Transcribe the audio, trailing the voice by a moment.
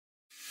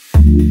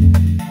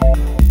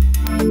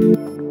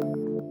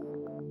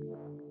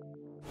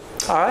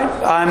All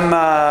right,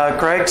 I'm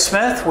Greg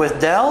Smith with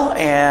Dell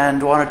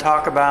and want to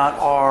talk about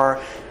our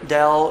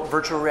Dell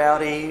virtual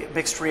reality,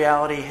 mixed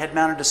reality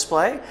head-mounted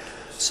display.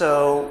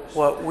 So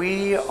what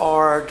we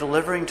are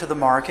delivering to the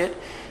market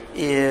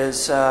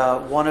is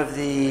one of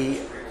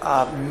the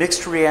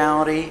mixed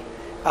reality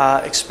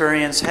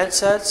experience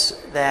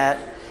headsets that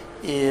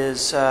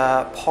is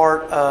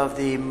part of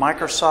the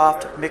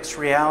Microsoft Mixed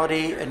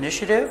Reality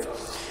Initiative.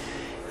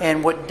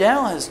 And what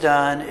Dell has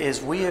done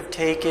is we have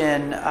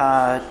taken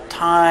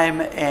time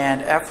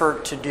and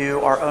effort to do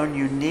our own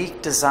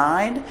unique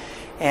design,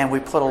 and we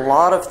put a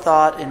lot of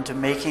thought into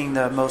making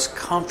the most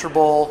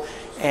comfortable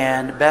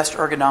and best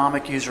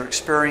ergonomic user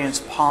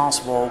experience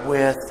possible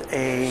with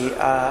a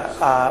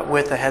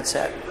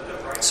headset.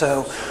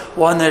 So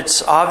one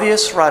that's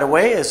obvious right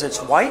away is it's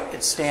white.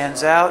 It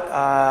stands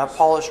out,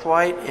 polished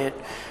white. It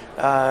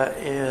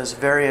is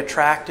very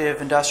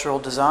attractive industrial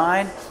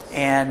design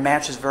and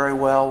matches very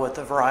well with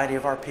a variety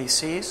of our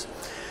PCs.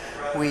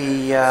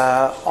 We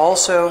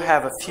also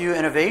have a few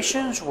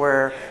innovations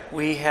where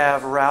we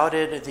have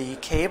routed the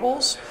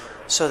cables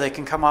so they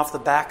can come off the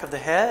back of the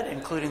head,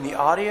 including the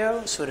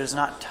audio, so it is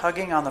not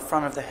tugging on the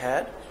front of the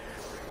head.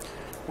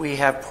 We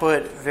have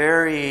put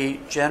very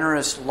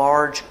generous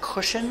large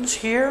cushions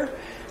here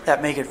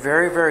that make it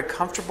very, very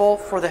comfortable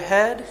for the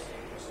head,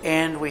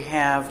 and we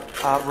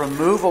have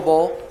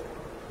removable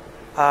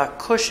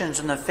cushions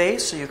in the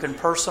face so you can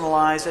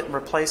personalize it and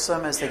replace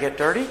them as they get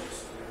dirty.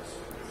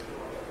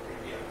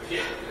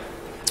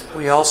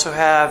 We also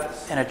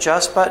have an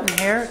adjust button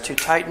here to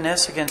tighten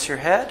this against your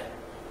head.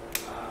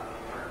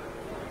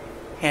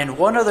 And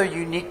one other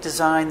unique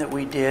design that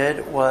we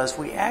did was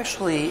we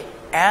actually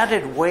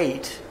added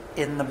weight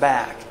in the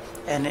back.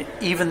 And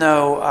even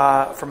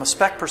though from a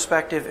spec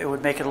perspective it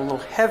would make it a little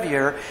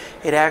heavier,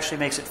 it actually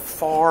makes it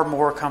far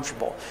more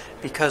comfortable,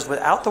 because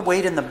without the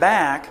weight in the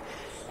back,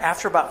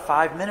 after about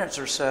 5 minutes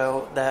or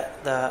so,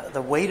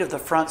 the weight of the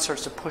front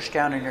starts to push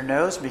down in your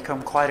nose and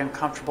become quite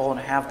uncomfortable and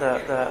have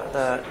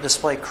the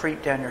display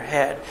creep down your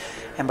head.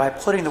 And by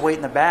putting the weight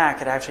in the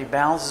back, it actually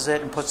balances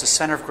it and puts the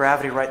center of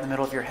gravity right in the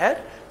middle of your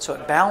head. So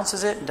it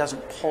balances it and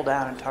doesn't pull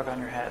down and tug on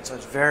your head. So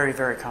it's very,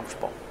 very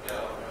comfortable.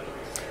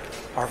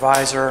 Our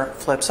visor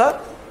flips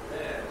up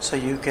so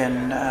you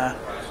can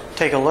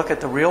take a look at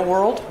the real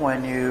world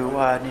when you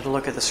need to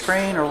look at the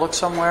screen or look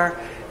somewhere,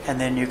 and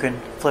then you can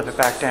flip it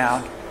back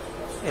down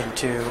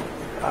into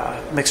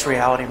mixed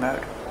reality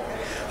mode.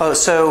 Oh,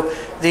 so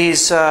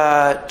these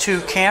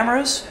two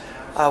cameras,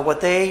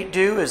 what they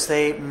do is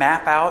they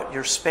map out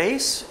your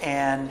space,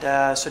 and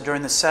so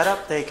during the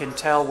setup they can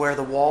tell where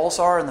the walls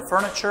are in the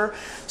furniture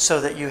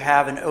so that you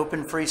have an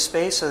open free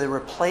space. So they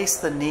replace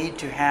the need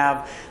to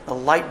have the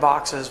light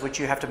boxes which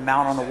you have to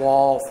mount on the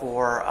wall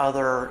for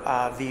other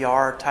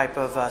VR type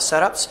of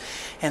setups.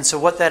 And so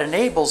what that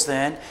enables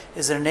then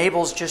is it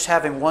enables just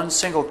having one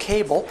single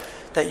cable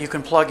that you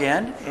can plug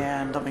in.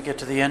 And let me get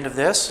to the end of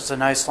this. It's a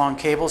nice long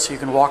cable so you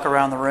can walk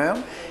around the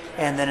room,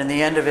 and then in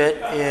the end of it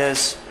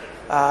is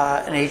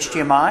an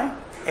HDMI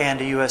and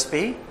a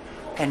USB,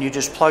 and you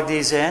just plug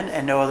these in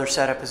and no other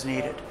setup is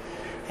needed.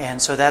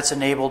 And so that's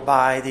enabled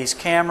by these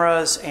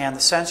cameras and the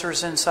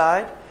sensors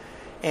inside.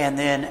 And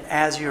then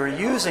as you're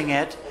using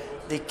it,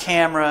 the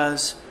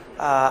cameras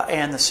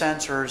and the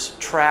sensors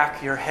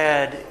track your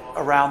head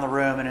around the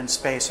room and in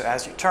space. So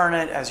as you turn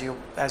it, as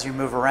you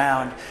move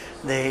around,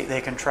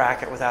 they can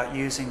track it without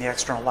using the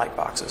external light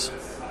boxes.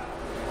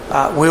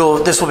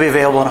 This will be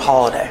available on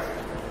holiday.